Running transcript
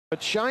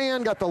But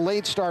Cheyenne got the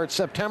late start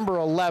September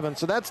 11th,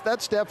 so that's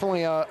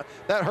definitely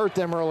that hurt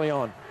them early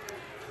on.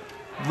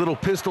 Little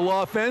pistol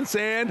offense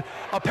and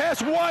a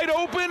pass wide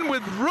open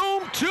with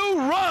room to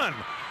run.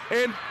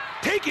 And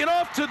taking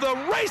off to the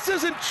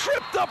races and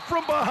tripped up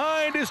from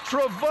behind is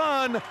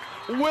Travon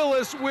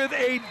Williams with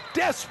a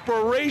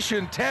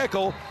desperation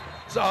tackle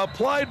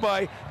applied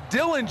by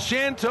Dylan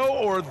Shanto,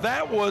 or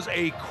that was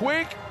a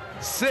quick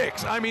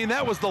 6. I mean,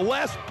 that was the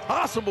last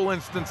possible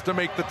instance to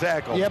make the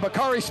tackle. Yeah,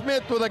 Bakari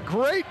Smith with a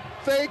great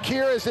fake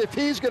here as if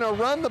he's going to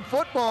run the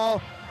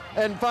football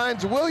and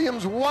finds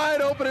Williams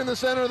wide open in the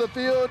center of the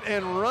field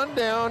and run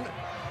down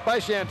by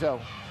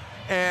Shanto.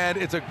 And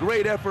it's a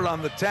great effort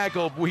on the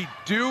tackle. We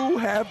do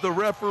have the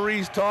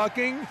referees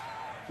talking.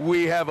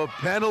 We have a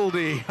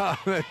penalty on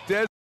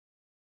the